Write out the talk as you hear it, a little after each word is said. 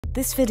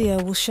This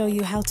video will show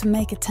you how to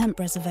make a temp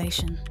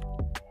reservation.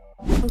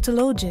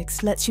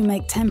 Hotelogix lets you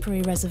make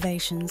temporary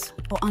reservations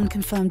or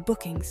unconfirmed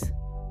bookings.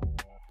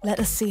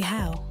 Let us see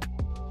how.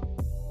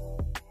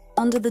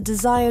 Under the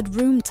desired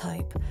room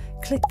type,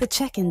 click the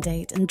check-in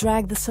date and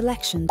drag the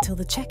selection till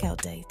the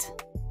checkout date.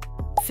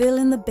 Fill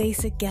in the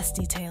basic guest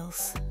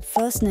details,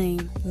 first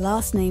name,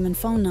 last name and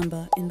phone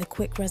number in the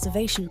quick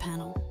reservation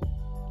panel.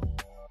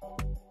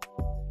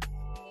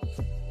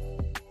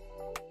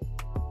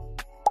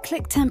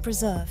 Click Temp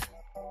Reserve.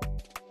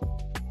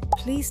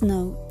 Please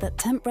note that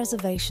temp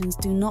reservations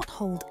do not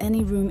hold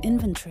any room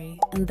inventory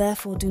and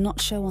therefore do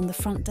not show on the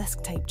front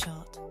desk tape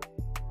chart.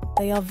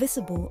 They are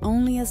visible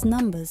only as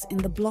numbers in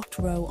the blocked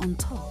row on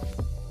top.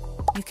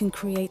 You can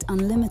create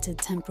unlimited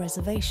temp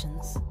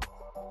reservations.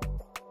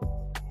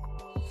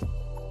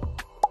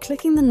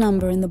 Clicking the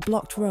number in the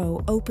blocked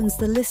row opens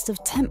the list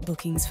of temp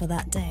bookings for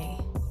that day.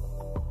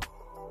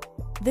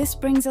 This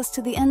brings us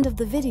to the end of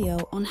the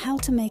video on how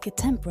to make a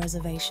temp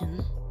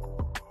reservation.